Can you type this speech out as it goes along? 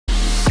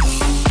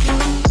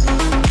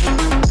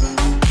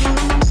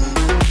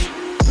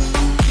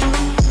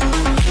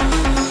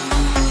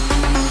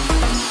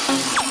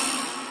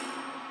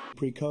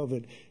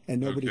pre-COVID, and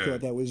nobody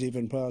thought that was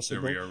even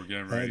possible. There we are. We're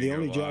getting ready to the go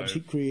only live. jobs he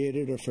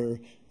created are for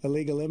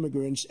illegal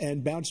immigrants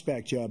and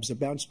bounce-back jobs, a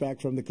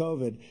bounce-back from the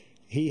COVID.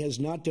 He has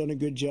not done a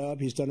good job.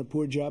 He's done a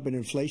poor job, and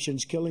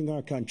inflation's killing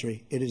our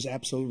country. It is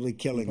absolutely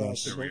killing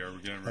us. There we are. We're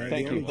getting ready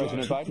Thank to you, go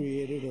President live.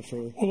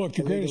 Biden. Well, look,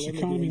 the greatest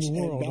economy in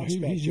the world.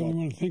 He's the only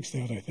one who thinks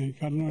that, I think.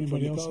 I don't know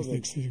anybody else who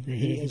thinks he's the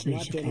greatest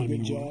economy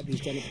in the world.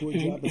 He's done a poor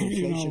job, and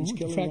inflation's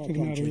killing the fact of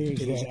the matter is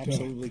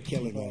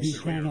that we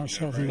found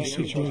ourselves in a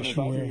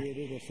situation where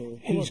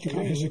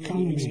his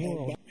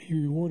economy, he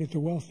rewarded the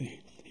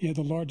wealthy. He had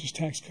the largest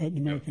tax cut in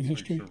American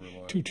history,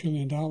 $2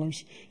 trillion.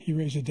 He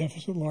raised a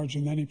deficit larger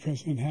than any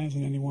president has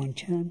in any one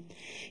term.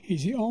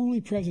 He's the only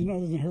president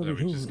other than Herbert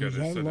Hoover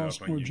who's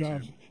lost more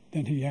jobs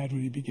than he had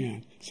when he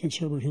began, since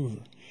Herbert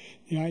Hoover.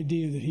 The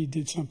idea that he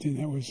did something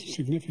that was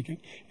significant.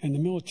 And the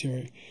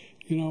military,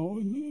 you know,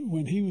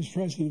 when he was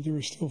president, they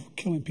were still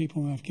killing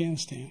people in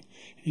Afghanistan.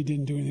 He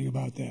didn't do anything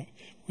about that.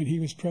 When he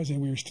was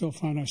president, we were still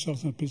finding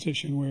ourselves in a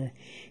position where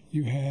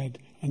you had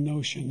a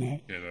notion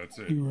that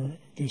we were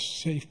this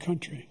safe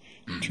country.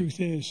 The truth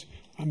is,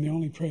 I'm the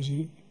only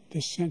president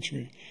this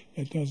century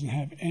that doesn't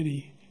have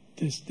any,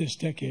 this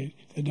decade,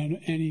 that doesn't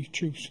have any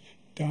troops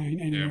dying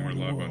anywhere in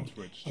the world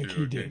like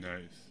he did.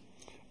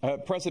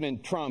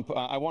 President Trump,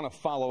 I want to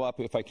follow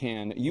up if I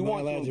can. Am I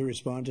allowed to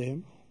respond to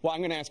him? Well, I'm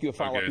going to ask you a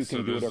follow-up. You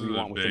can do whatever you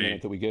want with the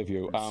minute that we give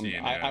you.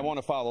 I want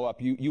to follow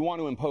up. You want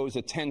to impose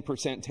a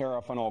 10%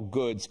 tariff on all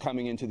goods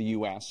coming into the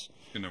U.S.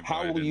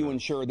 How will you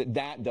ensure that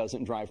that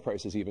doesn't drive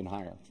prices even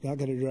higher? It's not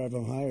going to drive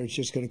them higher. It's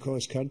just going to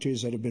cost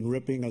countries that have been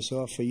ripping us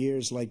off for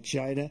years, like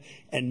China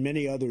and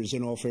many others,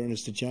 in all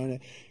fairness to China.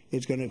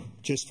 It's going to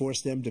just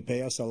force them to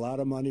pay us a lot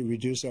of money,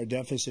 reduce our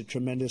deficit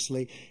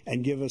tremendously,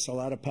 and give us a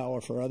lot of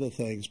power for other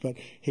things. But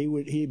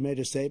he made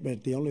a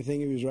statement. The only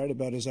thing he was right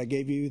about is I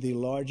gave you the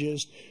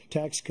largest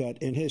tax cut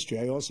in history.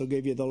 I also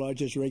gave you the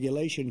largest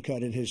regulation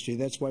cut in history.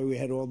 That's why we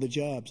had all the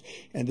jobs.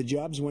 And the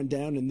jobs went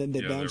down, and then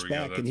they bounced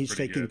back, and he's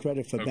taking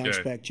credit for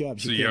bounce-back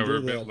jobs. So we're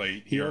a bit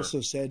late he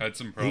also said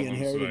he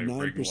inherited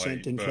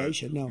 9%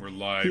 inflation. No,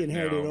 he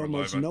inherited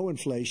almost no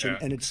inflation,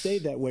 and it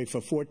stayed that way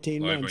for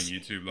 14 months.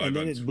 And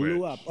then it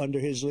blew up under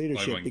his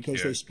leadership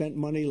because they spent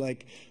money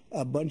like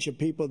a bunch of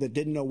people that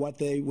didn't know what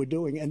they were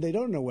doing, and they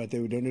don't know what they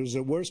were doing. It was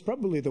the worst,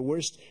 probably the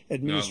worst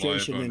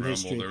administration in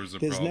history.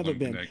 There's never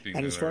been.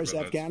 And as far as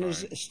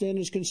Afghanistan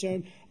is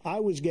concerned,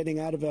 I was getting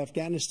out of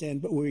Afghanistan,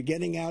 but we were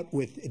getting out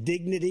with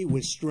dignity,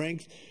 with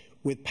strength,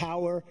 with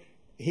power.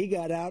 He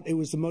got out. It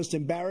was the most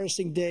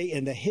embarrassing day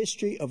in the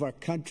history of our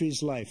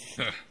country's life.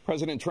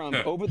 President Trump,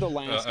 over the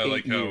last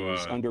 8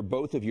 years, under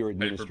both of your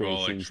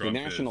administrations, the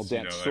national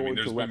debt soared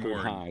to record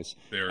highs.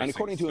 And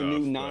according to a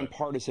new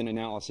nonpartisan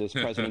analysis,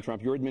 President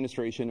Trump, your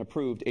administration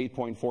approved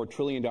 $8.4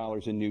 trillion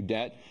in new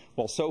debt,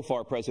 while so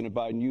far, President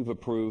Biden, you've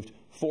approved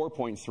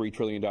 $4.3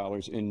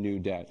 trillion in new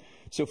debt.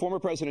 So, former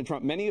President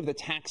Trump, many of the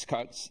tax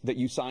cuts that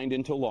you signed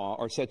into law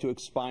are set to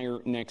expire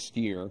next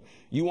year.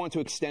 You want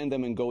to extend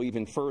them and go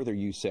even further,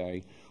 you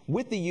say.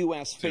 With the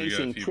U.S.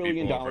 facing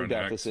trillion-dollar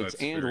deficits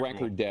and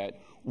record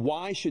debt,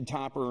 why should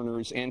top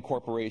earners and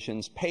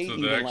corporations pay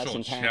even less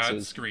in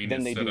taxes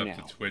than they do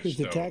now? Because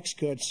the tax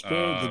cuts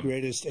spurred the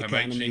greatest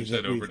economy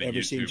that we've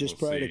ever seen just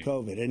prior to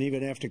COVID. And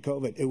even after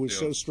COVID, it was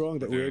so strong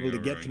that we were able to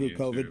get through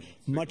COVID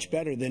much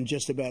better than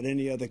just about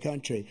any other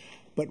country.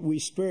 But we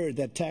spurred,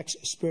 that tax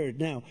spurred.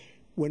 Now,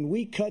 when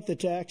we cut the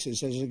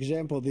taxes, as an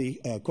example,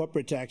 the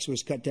corporate tax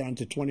was cut down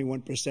to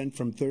 21%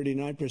 from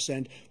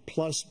 39%,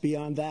 plus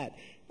beyond that.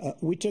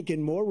 We took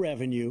in more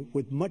revenue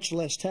with much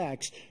less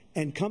tax,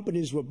 and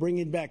companies were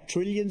bringing back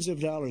trillions of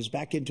dollars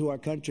back into our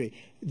country.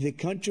 The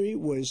country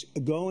was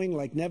going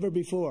like never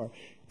before,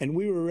 and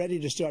we were ready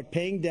to start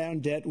paying down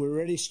debt. We were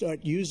ready to start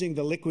using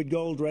the liquid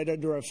gold right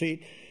under our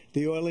feet,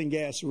 the oil and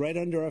gas right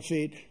under our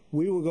feet.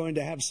 We were going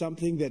to have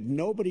something that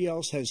nobody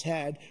else has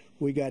had.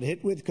 We got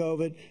hit with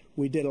COVID.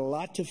 We did a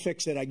lot to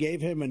fix it. I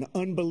gave him an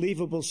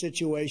unbelievable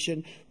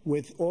situation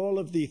with all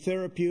of the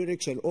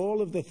therapeutics and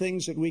all of the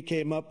things that we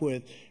came up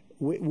with.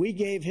 We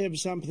gave him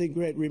something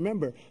great.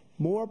 Remember,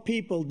 more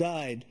people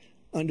died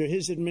under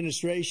his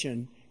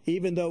administration,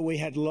 even though we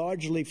had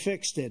largely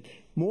fixed it.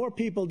 More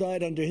people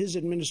died under his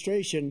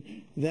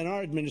administration than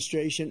our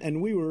administration,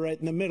 and we were right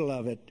in the middle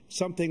of it,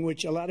 something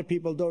which a lot of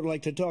people don't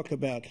like to talk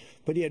about.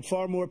 But he had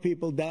far more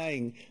people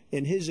dying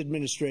in his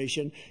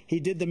administration.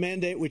 He did the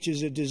mandate, which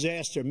is a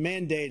disaster,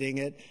 mandating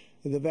it.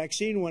 The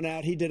vaccine went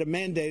out. He did a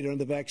mandate on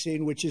the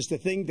vaccine, which is the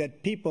thing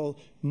that people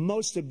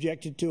most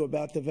objected to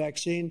about the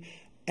vaccine.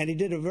 And he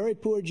did a very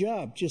poor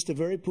job, just a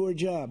very poor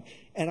job.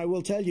 And I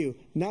will tell you,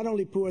 not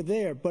only poor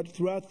there, but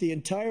throughout the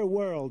entire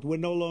world, we're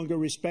no longer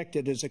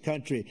respected as a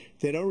country.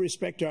 They don't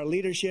respect our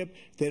leadership.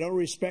 They don't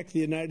respect the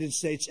United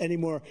States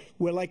anymore.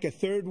 We're like a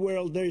third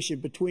world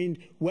nation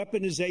between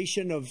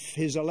weaponization of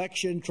his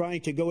election,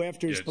 trying to go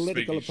after his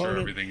political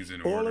opponent.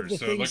 All of the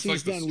things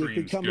he's done,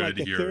 we've become like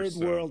a third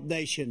world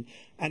nation,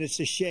 and it's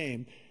a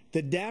shame.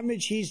 The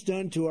damage he's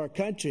done to our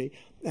country,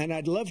 And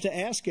I'd love to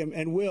ask him,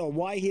 and will,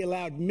 why he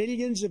allowed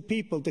millions of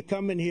people to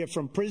come in here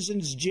from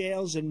prisons,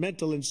 jails, and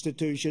mental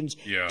institutions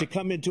to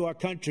come into our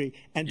country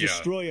and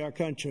destroy our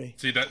country.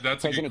 See,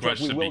 that's a good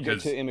question. We will get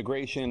to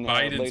immigration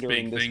later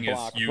in this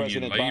block.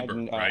 President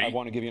Biden, right? I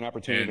want to give you an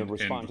opportunity to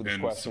respond to this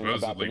question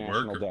about the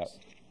national debt.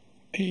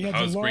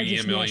 How's bringing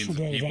in millions of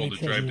people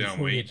to drive down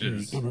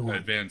wages,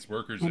 advance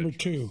workers' Number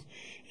two,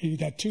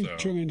 that $2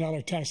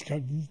 trillion tax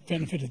cut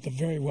benefited the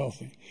very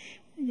wealthy.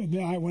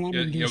 When I'm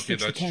going to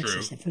fix the tax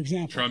system, for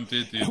example, Trump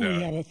did do that.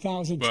 We have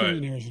 1,000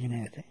 trillionaires in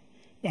America.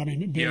 I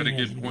mean, he had a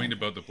good point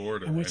about the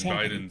border, and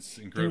Biden's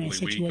incredibly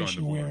weak on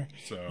the border.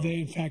 So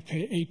they, in fact,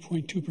 pay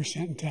 8.2%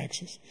 in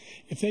taxes.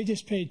 If they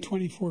just paid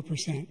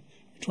 24%,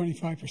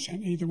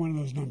 25%, either one of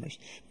those numbers,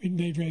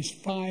 they've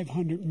raised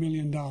 $500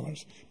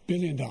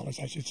 billion,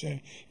 I should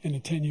say, in a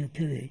 10-year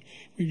period.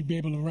 We'd be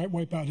able to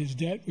wipe out his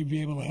debt. We'd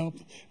be able to help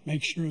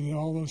make sure that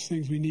all those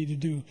things we need to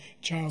do,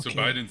 child care, so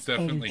Biden's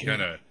definitely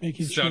kind of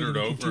stuttered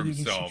over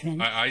himself.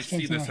 I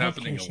see this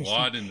happening a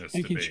lot in this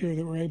debate. Making sure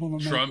that we're able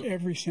to make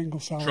every single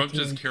solitary Trump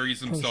just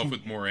carries himself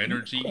with more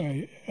energy,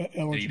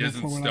 and he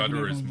doesn't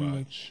stutter as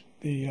much.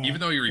 Even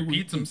though he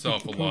repeats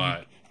himself a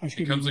lot,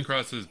 he comes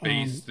across as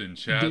based and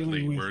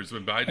chatly, whereas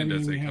when Biden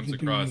does it, he comes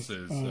across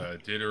as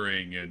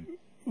tittering and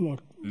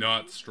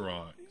not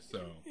strong.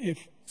 So,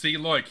 see,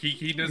 look,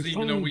 he doesn't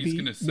even know what he's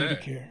going to say.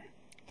 Medicare.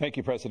 Thank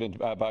you, President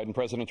Biden.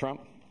 President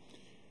Trump?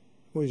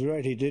 Well, he's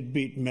right. He did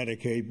beat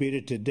Medicare. He beat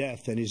it to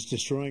death, and he's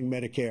destroying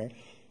Medicare.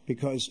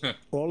 Because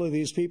all of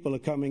these people are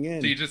coming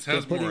in. He just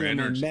has more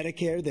energy. They're putting them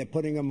on Medicare. They're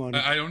putting them on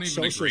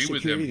Social Security.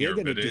 With him here,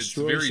 they're going to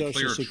destroy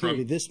Social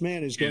Security. This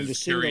man is going to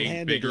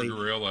single-handedly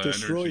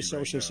destroy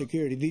Social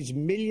Security. These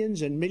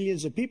millions and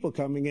millions of people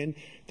coming in,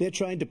 they're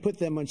trying to put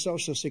them on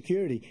Social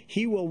Security.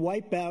 He will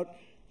wipe out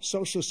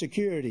Social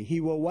Security.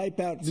 He will wipe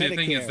out Medicare. The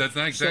thing is, that's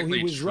not exactly so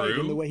he was true. Right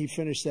in the way he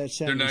finished that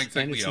sentence. They're not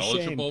exactly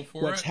eligible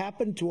for What's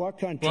happened to our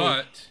country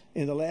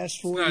in the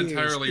last 4 years it's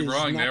not entirely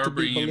wrong. They are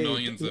bringing in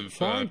millions of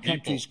people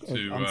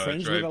to I'm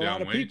friends drive with a lot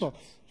down of people.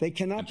 They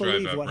cannot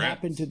believe what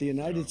happened to the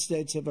United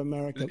States of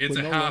America. It's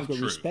We're no longer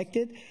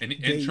respected. And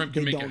Trump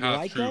can make don't a half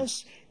like truth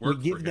us. We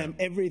give them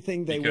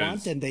everything they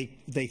want, and they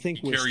think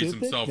we're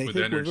stupid. They think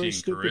we're very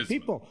stupid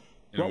people.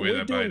 What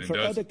we're doing for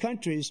other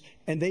countries,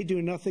 and they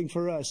do nothing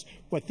for us.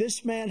 What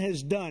this man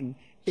has done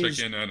is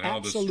Check in on how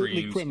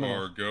absolutely the criminal.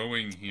 Are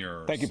going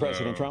here. Thank you,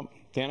 President Trump.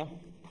 Dana?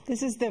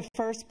 This is the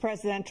first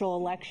presidential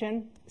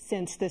election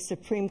since the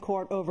Supreme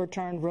Court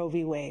overturned Roe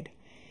v. Wade.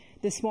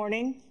 This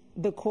morning,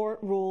 the court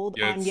ruled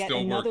on yet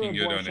another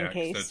abortion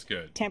case,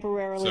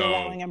 temporarily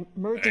allowing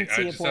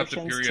emergency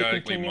abortions to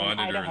continue in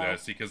Idaho,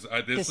 because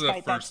this is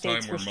the first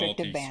time we're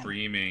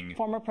multi-streaming.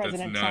 Former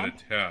President Trump,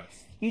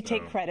 you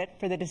take credit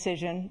for the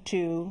decision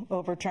to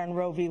overturn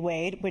Roe v.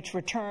 Wade, which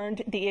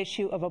returned the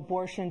issue of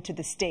abortion to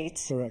the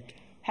states. Correct.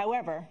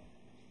 However,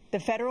 the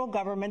federal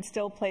government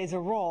still plays a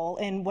role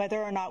in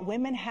whether or not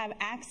women have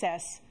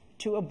access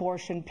to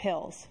abortion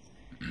pills.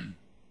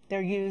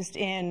 They're used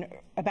in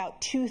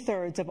about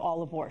 2/3 of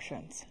all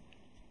abortions.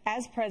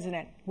 As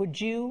president,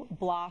 would you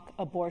block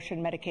abortion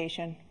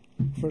medication?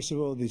 First of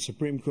all, the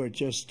Supreme Court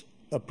just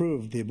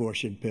approved the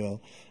abortion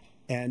pill,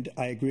 and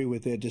I agree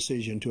with their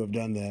decision to have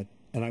done that,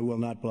 and I will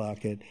not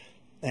block it.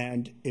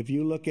 And if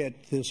you look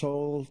at this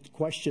whole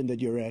question that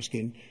you're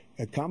asking,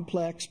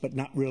 complex but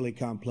not really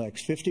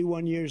complex.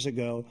 51 years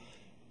ago,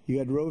 you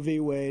had Roe v.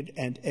 Wade,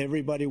 and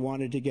everybody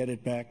wanted to get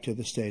it back to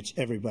the states.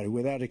 Everybody,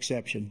 without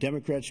exception.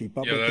 Democrats,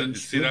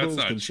 Republicans,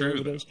 liberals,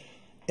 conservatives.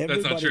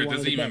 That's not true. It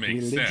doesn't even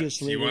make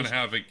sense. You want to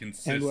have a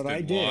consistent law in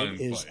place. And what I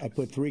did is I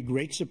put 3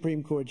 great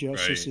Supreme Court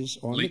justices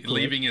on the court,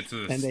 leaving it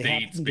to the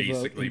states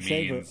basically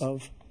means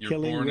you're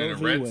born in a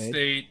red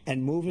state,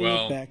 and moving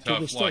it back to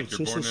the states.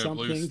 You're born in a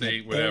blue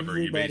state, whatever.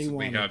 You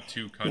basically have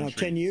 2 countries. Now,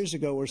 10 years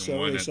ago or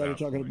so, they started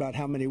talking about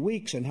how many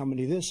weeks and how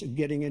many this, and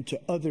getting into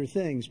other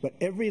things. But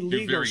every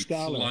legal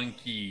scholar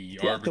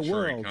throughout the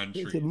world,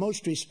 the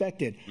most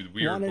respected,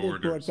 wanted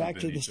it brought back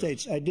to the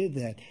states. I did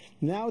that.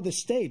 Now the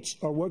states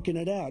are working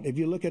it out. If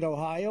you look at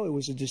Ohio, it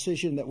was a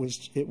decision that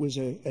was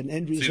an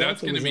end result. See,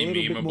 that's going to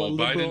be memeable.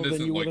 Biden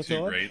doesn't look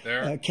too great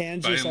there.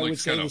 Kansas, I would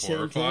say the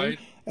same thing.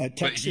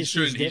 Texas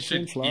is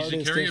different. Florida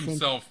is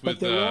different. But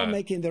they're all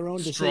making their own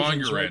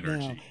decisions right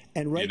now.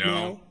 And right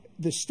now,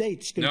 the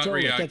states control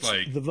it. That's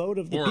the vote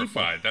of the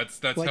people.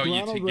 That's like how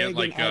Ronald you get Reagan,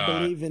 like I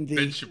believe in the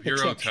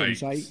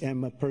exceptions. I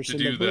am a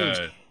person that believes.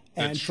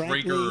 And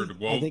frankly,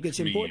 I think it's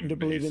important to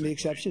believe in the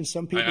exceptions.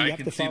 Some people you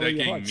have to follow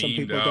your heart. Some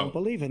people don't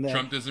believe in that.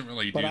 Trump doesn't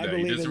really do that. But I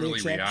believe in the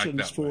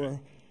exceptions for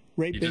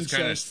rape,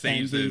 incest,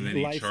 and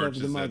the life of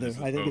the mother.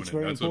 I think it's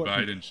very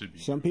important.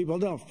 Some people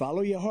don't.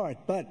 Follow your heart.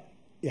 But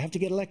you have to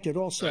get elected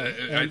also.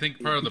 I think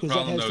part of the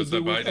problem, though, is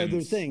that Biden's other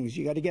things.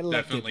 You got to get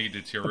elected. Definitely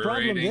deteriorating. The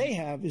problem they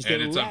have is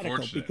they're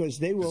radical because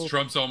they will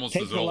Trump's almost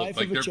take as the old.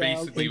 life of a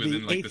child in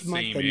the 8th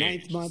month, the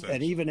 9th month,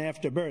 and even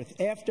after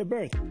birth. After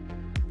birth.